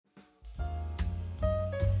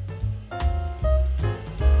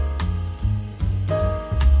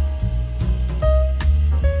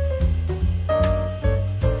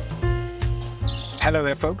Hello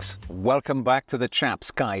there folks, welcome back to the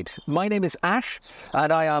Chap's Guide. My name is Ash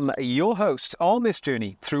and I am your host on this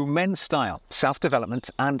journey through men's style, self-development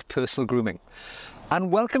and personal grooming. And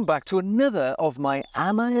welcome back to another of my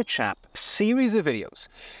Am I a Chap series of videos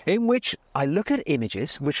in which I look at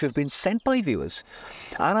images which have been sent by viewers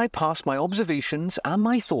and I pass my observations and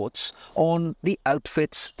my thoughts on the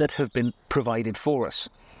outfits that have been provided for us.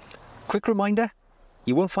 Quick reminder,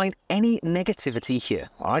 you won't find any negativity here,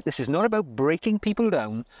 all right? This is not about breaking people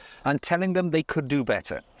down and telling them they could do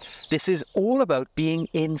better. This is all about being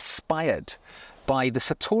inspired by the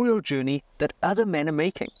sartorial journey that other men are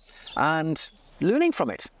making and learning from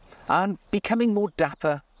it and becoming more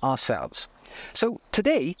dapper ourselves. So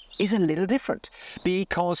today is a little different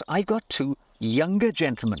because I've got two younger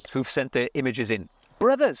gentlemen who've sent their images in.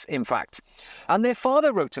 Brothers, in fact. And their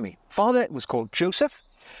father wrote to me. Father was called Joseph.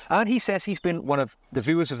 And he says he's been one of the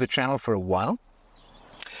viewers of the channel for a while.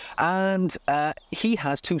 And he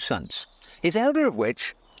has two sons. His elder of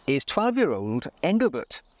which is 12-year-old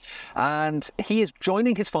Engelbert. And he is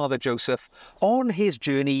joining his father Joseph on his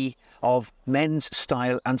journey of men's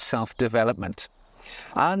style and self-development.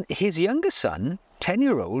 And his younger son,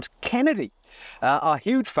 10-year-old Kennedy, are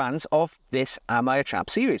huge fans of this Am I a Chap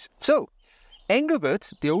series. So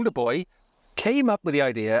Engelbert, the older boy, came up with the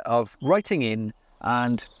idea of writing in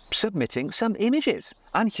and submitting some images.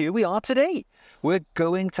 And here we are today. We're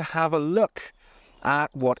going to have a look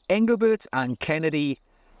at what Engelbert and Kennedy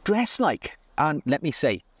dress like. And let me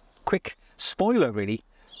say, quick spoiler really,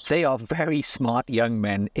 they are very smart young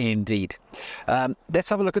men indeed. Let's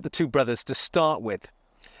have a look at the two brothers to start with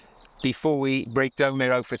before we break down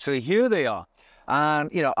their outfits. So here they are.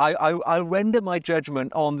 And, you know, I'll render my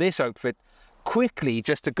judgment on this outfit quickly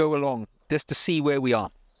just to go along, just to see where we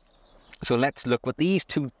are. So let's look what these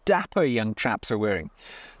two dapper young chaps are wearing.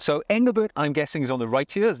 So Engelbert, I'm guessing, is on the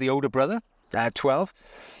right here as the older brother, 12.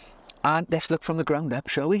 And let's look from the ground up,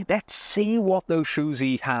 shall we? Let's see what those shoes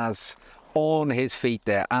he has on his feet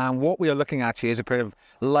there. And what we are looking at here is a pair of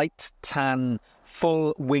light tan,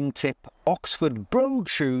 full wingtip Oxford brogue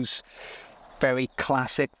shoes. Very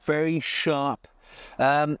classic, very sharp.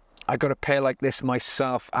 I got a pair like this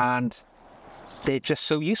myself and they're just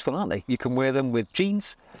so useful, aren't they? You can wear them with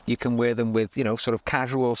jeans. You can wear them with, you know, sort of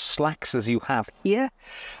casual slacks as you have here.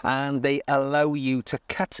 And they allow you to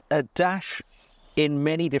cut a dash in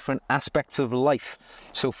many different aspects of life.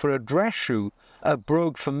 So for a dress shoe, a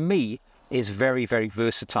brogue for me is very, very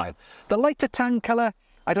versatile. The lighter tan colour,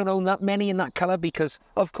 I don't own that many in that colour because,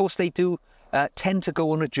 of course, they do tend to go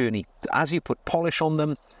on a journey. As you put polish on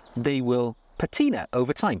them, they will patina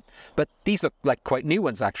over time. But these look like quite new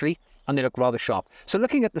ones, actually. And they look rather sharp. So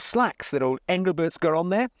looking at the slacks that old Engelbert's got on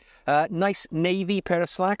there, nice navy pair of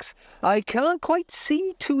slacks. I can't quite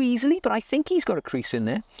see too easily, but I think he's got a crease in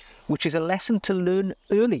there, which is a lesson to learn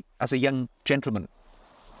early as a young gentleman.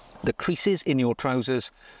 The creases in your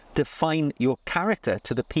trousers define your character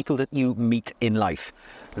to the people that you meet in life.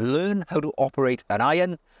 Learn how to operate an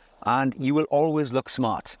iron and you will always look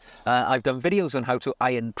smart. I've done videos on how to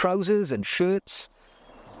iron trousers and shirts.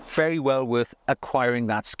 Very well worth acquiring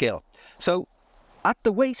that skill. So at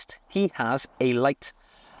the waist he has a light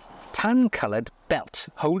tan coloured belt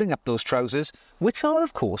holding up those trousers, which are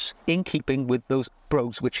of course in keeping with those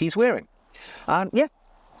brogues which he's wearing. And yeah,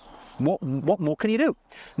 what more can you do?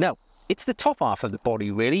 Now it's the top half of the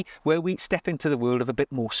body really where we step into the world of a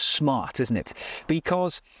bit more smart, isn't it?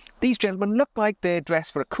 Because these gentlemen look like they're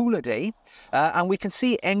dressed for a cooler day, and we can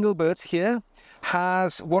see Engelbert here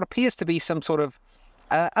has what appears to be some sort of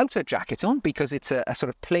outer jacket on because it's a sort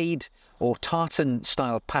of plaid or tartan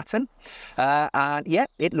style pattern, and yeah,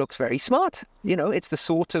 it looks very smart. You know, it's the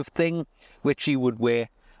sort of thing which you would wear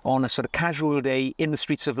on a sort of casual day in the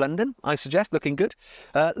streets of London, I suggest. Looking good.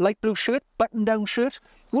 Light blue shirt, button down shirt.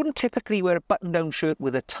 Wouldn't typically wear a button down shirt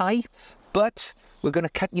with a tie, but we're going to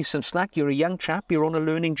cut you some slack. You're a young chap, you're on a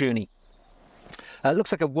learning journey.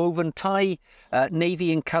 Looks like a woven tie,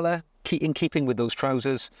 navy in colour, in keeping with those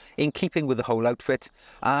trousers, in keeping with the whole outfit,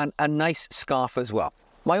 and a nice scarf as well.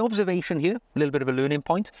 My observation here, a little bit of a learning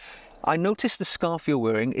point, I noticed the scarf you're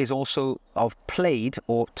wearing is also of plaid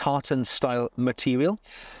or tartan style material.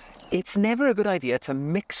 It's never a good idea to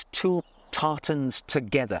mix two tartans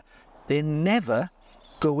together. They're never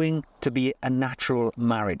going to be a natural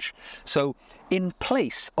marriage. So in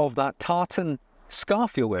place of that tartan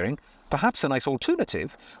scarf you're wearing, perhaps a nice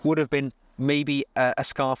alternative would have been maybe a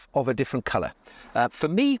scarf of a different colour. For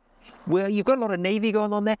me, where you've got a lot of navy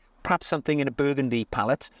going on there, perhaps something in a burgundy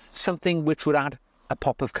palette, something which would add a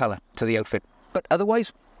pop of colour to the outfit. But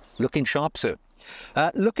otherwise, looking sharp, sir.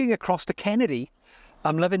 Looking across to Kennedy,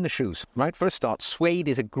 I'm loving the shoes, right? For a start, suede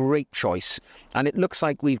is a great choice. And it looks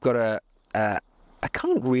like we've got I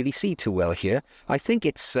can't really see too well here. I think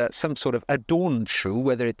it's some sort of adorned shoe,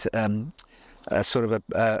 whether it's sort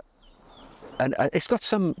of it's got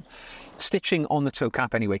some stitching on the toe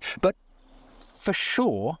cap anyway. But for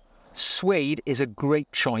sure, suede is a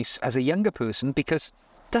great choice as a younger person because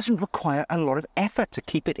it doesn't require a lot of effort to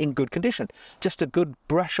keep it in good condition. Just a good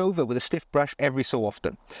brush over with a stiff brush every so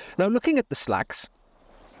often. Now, looking at the slacks,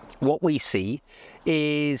 what we see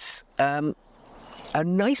is a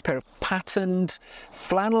nice pair of patterned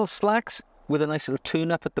flannel slacks with a nice little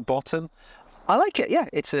turn-up at the bottom. I like it, yeah.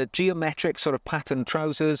 It's a geometric sort of patterned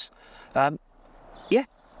trousers. Yeah,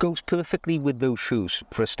 goes perfectly with those shoes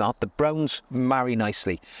for a start. The browns marry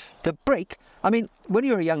nicely. The break, I mean, when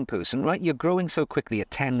you're a young person, right, you're growing so quickly at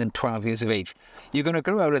 10 and 12 years of age. You're going to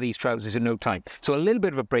grow out of these trousers in no time. So a little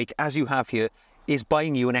bit of a break, as you have here, is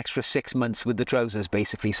buying you an extra 6 months with the trousers,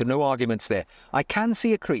 basically. So no arguments there. I can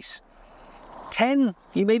see a crease. 10,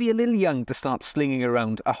 you may be a little young to start slinging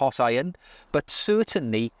around a hot iron, but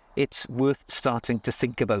certainly it's worth starting to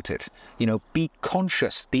think about it. You know, be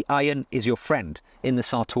conscious. The iron is your friend in the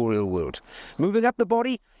sartorial world. Moving up the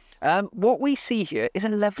body, what we see here is a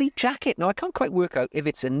lovely jacket. Now, I can't quite work out if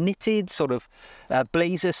it's a knitted sort of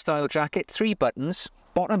blazer-style jacket. 3 buttons,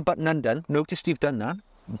 bottom button undone. Noticed you've done that.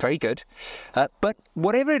 Very good. But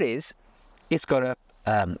whatever it is, it's got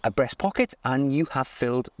a breast pocket, and you have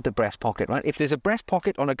filled the breast pocket, right? If there's a breast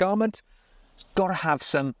pocket on a garment, it's got to have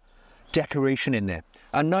some decoration in there.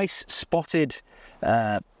 A nice spotted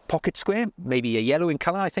pocket square, maybe a yellow in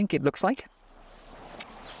colour, I think it looks like.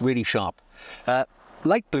 Really sharp.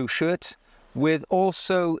 Light blue shirt with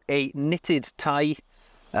also a knitted tie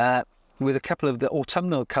with a couple of the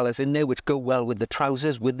autumnal colours in there, which go well with the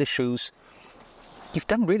trousers, with the shoes. You've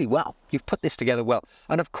done really well. You've put this together well.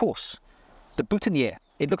 And of course, the boutonniere.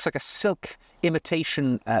 It looks like a silk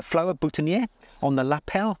imitation flower boutonniere on the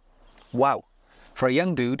lapel. Wow. For a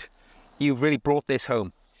young dude, you've really brought this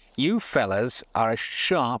home. You fellas are a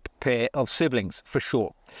sharp pair of siblings, for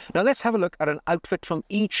sure. Now let's have a look at an outfit from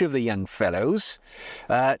each of the young fellows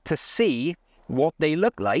to see what they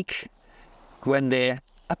look like when they're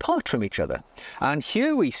apart from each other. And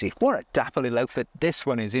here we see, what a dapper little outfit this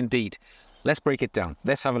one is indeed. Let's break it down.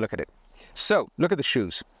 Let's have a look at it. So, look at the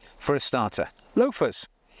shoes. For a starter, loafers.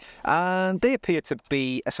 And they appear to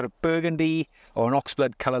be a sort of burgundy or an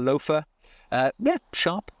oxblood colour loafer. Yeah,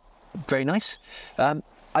 sharp. Very nice.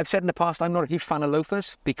 I've said in the past, I'm not a huge fan of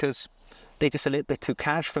loafers because they're just a little bit too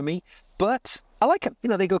cash for me. But I like them. You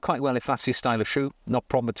know, they go quite well if that's your style of shoe. Not a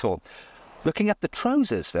problem at all. Looking at the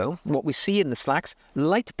trousers, though, what we see in the slacks,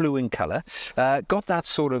 light blue in colour. Got that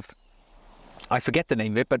sort of, I forget the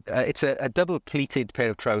name of it, but it's a double pleated pair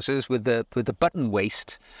of trousers with the button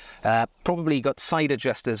waist. Probably got side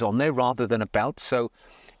adjusters on there rather than a belt. So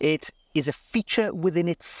it is a feature within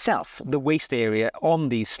itself, the waist area on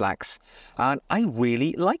these slacks. And I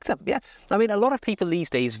really like them. Yeah, I mean, a lot of people these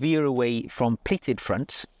days veer away from pleated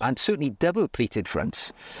fronts, and certainly double pleated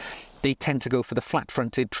fronts. They tend to go for the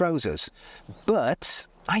flat-fronted trousers. But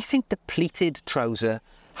I think the pleated trouser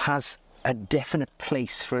has a definite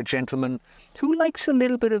place for a gentleman who likes a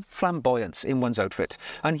little bit of flamboyance in one's outfit.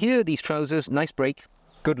 And here, these trousers, nice break,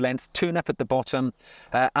 good length, turn up at the bottom,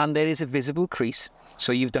 and there is a visible crease.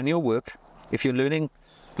 So you've done your work. If you're learning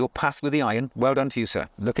your path with the iron, well done to you, sir.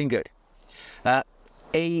 Looking good.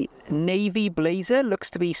 A navy blazer looks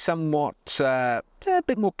to be somewhat a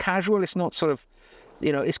bit more casual. It's not sort of,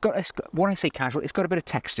 you know, it's got, when I say casual, it's got a bit of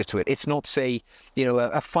texture to it. It's not, say, you know,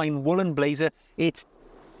 a fine woolen blazer. It's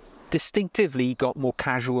distinctively got more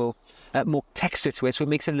casual, more texture to it, so it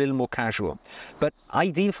makes it a little more casual. But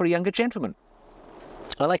ideal for a younger gentleman.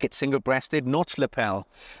 I like it. Single-breasted, notched lapel.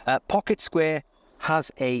 Pocket square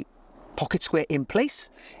has a pocket square in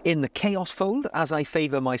place in the chaos fold, as I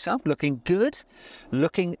favour myself. Looking good,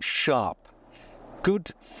 looking sharp.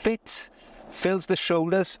 Good fit, fills the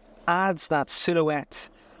shoulders, adds that silhouette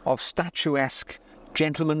of statuesque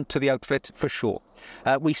gentleman to the outfit for sure.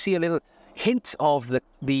 We see a little hint of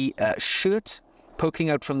the shirt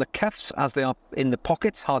poking out from the cuffs as they are in the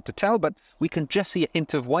pockets. Hard to tell, but we can just see a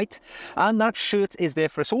hint of white. And that shirt is there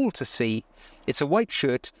for us all to see. It's a white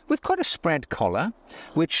shirt with quite a spread collar,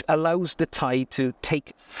 which allows the tie to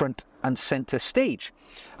take front and centre stage.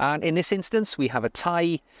 And in this instance, we have a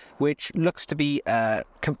tie which looks to be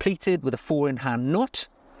completed with a 4-in-hand knot.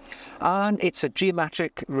 And it's a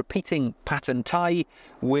geometric repeating pattern tie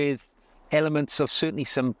with elements of certainly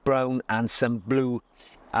some brown and some blue.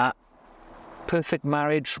 Perfect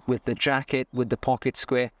marriage with the jacket, with the pocket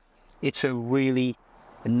square. It's a really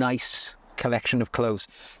nice collection of clothes.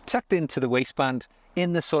 Tucked into the waistband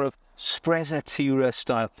in the sort of sprezzatura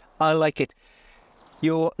style. I like it.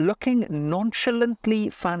 You're looking nonchalantly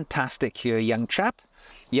fantastic here, young chap,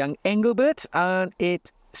 young Engelbert, and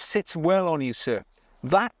it sits well on you, sir.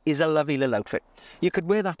 That is a lovely little outfit. You could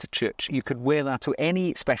wear that to church. You could wear that to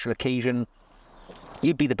any special occasion.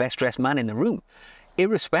 You'd be the best dressed man in the room,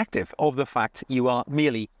 irrespective of the fact you are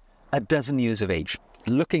merely a dozen years of age.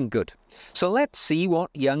 Looking good. So let's see what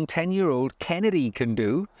young 10-year-old Kennedy can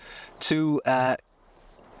do to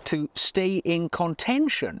stay in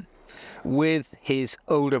contention with his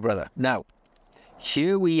older brother. Now,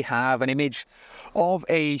 here we have an image of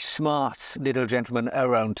a smart little gentleman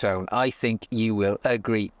around town. I think you will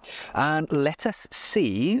agree. And let us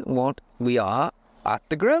see what we are at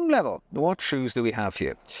the ground level. What shoes do we have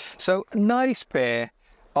here? So, nice pair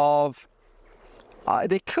of,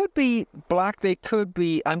 they could be black, they could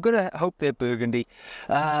be, I'm going to hope they're burgundy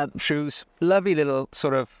shoes. Lovely little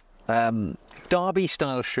sort of derby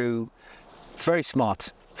style shoe. Very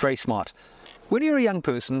smart, very smart. When you're a young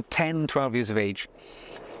person, 10, 12 years of age,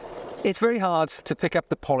 it's very hard to pick up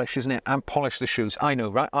the polish, isn't it? And polish the shoes. I know,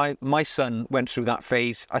 right? My son went through that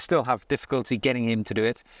phase. I still have difficulty getting him to do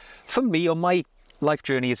it. For me, on my life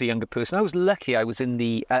journey as a younger person, I was lucky. I was in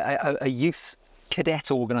a youth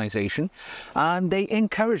cadet organisation, and they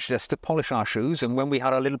encouraged us to polish our shoes. And when we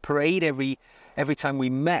had our little parade every time we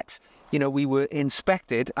met, you know, we were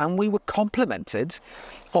inspected and we were complimented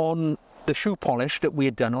on the shoe polish that we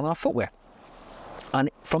had done on our footwear. And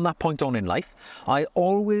from that point on in life, I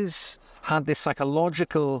always had this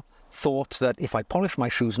psychological thought that if I polish my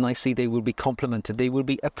shoes nicely, they will be complimented, they will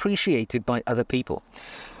be appreciated by other people.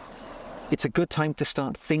 It's a good time to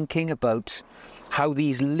start thinking about how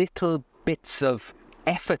these little bits of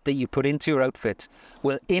effort that you put into your outfit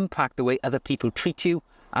will impact the way other people treat you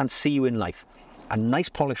and see you in life. A nice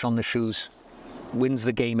polish on the shoes wins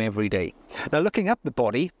the game every day. Now, looking up the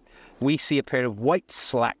body, we see a pair of white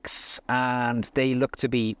slacks, and they look to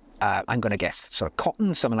be, I'm going to guess, sort of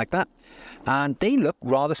cotton, something like that. And they look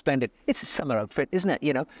rather splendid. It's a summer outfit, isn't it?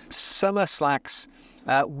 You know, summer slacks,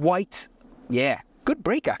 white. Yeah, good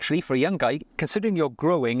break, actually, for a young guy, considering you're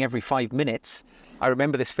growing every 5 minutes. I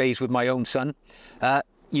remember this phase with my own son.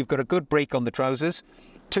 You've got a good break on the trousers.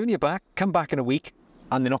 Turn your back, come back in a week,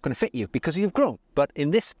 and they're not going to fit you because you've grown. But in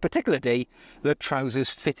this particular day, the trousers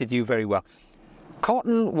fitted you very well.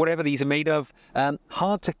 Cotton, whatever these are made of,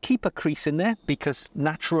 hard to keep a crease in there because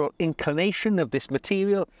natural inclination of this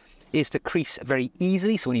material is to crease very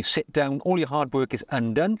easily. So when you sit down, all your hard work is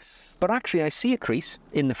undone. But actually, I see a crease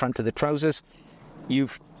in the front of the trousers.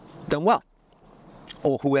 You've done well.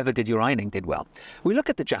 Or whoever did your ironing did well. We look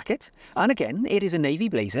at the jacket, and again, it is a navy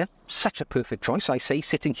blazer. Such a perfect choice, I say,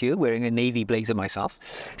 sitting here wearing a navy blazer myself.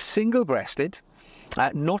 Single-breasted,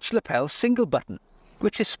 notched lapel, single button,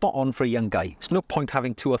 which is spot on for a young guy. It's no point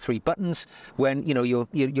having 2 or 3 buttons when you know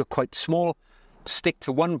you're quite small. Stick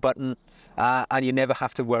to one button, and you never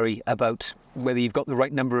have to worry about whether you've got the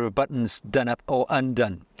right number of buttons done up or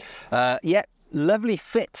undone. Yeah, lovely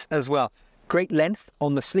fit as well. Great length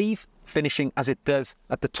on the sleeve, finishing as it does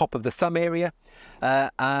at the top of the thumb area.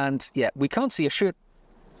 And yeah, we can't see a shirt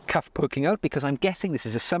cuff poking out because I'm guessing this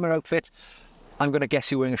is a summer outfit. I'm going to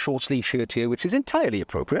guess you're wearing a short sleeve shirt here, which is entirely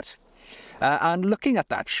appropriate. And looking at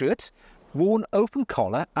that shirt, worn open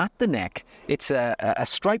collar at the neck. It's a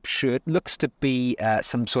striped shirt, looks to be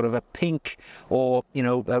some sort of a pink or, you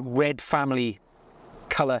know, a red family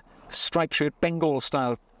colour striped shirt, Bengal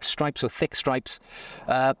style stripes or thick stripes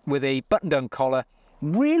with a button-down collar.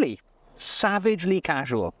 Really savagely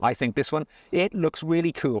casual, I think, this one. It looks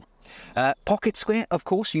really cool. Pocket square, of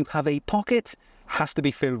course, you have a pocket. Has to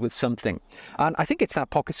be filled with something. And I think it's that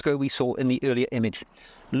pocket square we saw in the earlier image.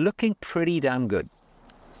 Looking pretty damn good.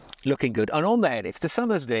 Looking good. And on there, if it's a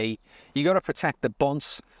summer's day, you got to protect the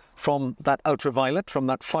bonce from that ultraviolet, from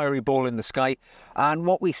that fiery ball in the sky. And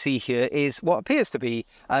what we see here is what appears to be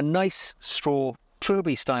a nice straw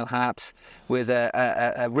Trilby style hat with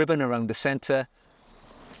a ribbon around the centre.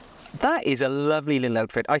 That is a lovely little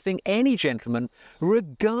outfit. I think any gentleman,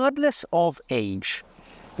 regardless of age,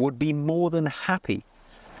 would be more than happy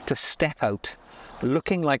to step out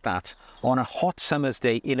looking like that on a hot summer's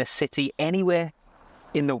day in a city anywhere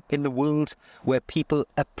in the world where people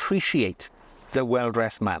appreciate the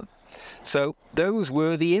well-dressed man. So those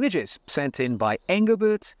were the images sent in by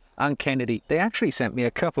Engelbert and Kennedy. They actually sent me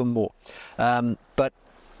a couple more, but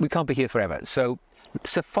we can't be here forever. So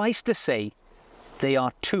suffice to say, they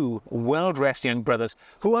are 2 well-dressed young brothers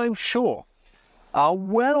who I'm sure are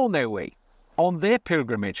well on their way on their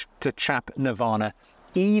pilgrimage to Chap Nirvana,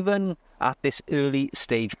 even at this early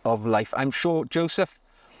stage of life. I'm sure, Joseph,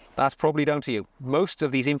 that's probably down to you. Most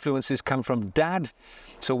of these influences come from Dad,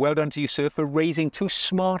 so well done to you, sir, for raising two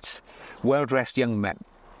smart, well-dressed young men.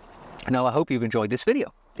 Now, I hope you've enjoyed this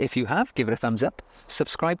video. If you have, give it a thumbs up,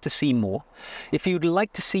 subscribe to see more. If you'd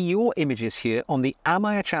like to see your images here on the Am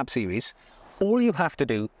I a Chap series, all you have to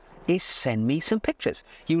do is send me some pictures.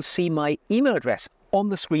 You'll see my email address on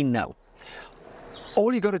the screen now.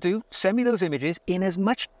 All you got to do, send me those images in as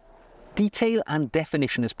much detail and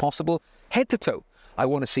definition as possible, head to toe. I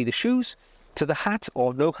want to see the shoes, to the hat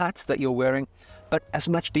or no hat that you're wearing, but as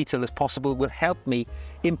much detail as possible will help me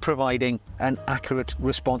in providing an accurate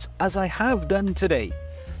response, as I have done today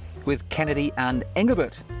with Kennedy and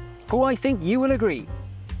Engelbert, who I think you will agree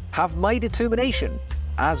have my determination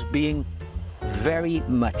as being very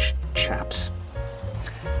much chaps.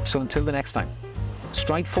 So until the next time,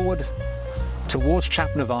 stride forward towards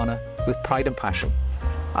Chap Nirvana with pride and passion,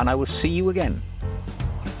 and I will see you again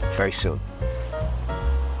very soon.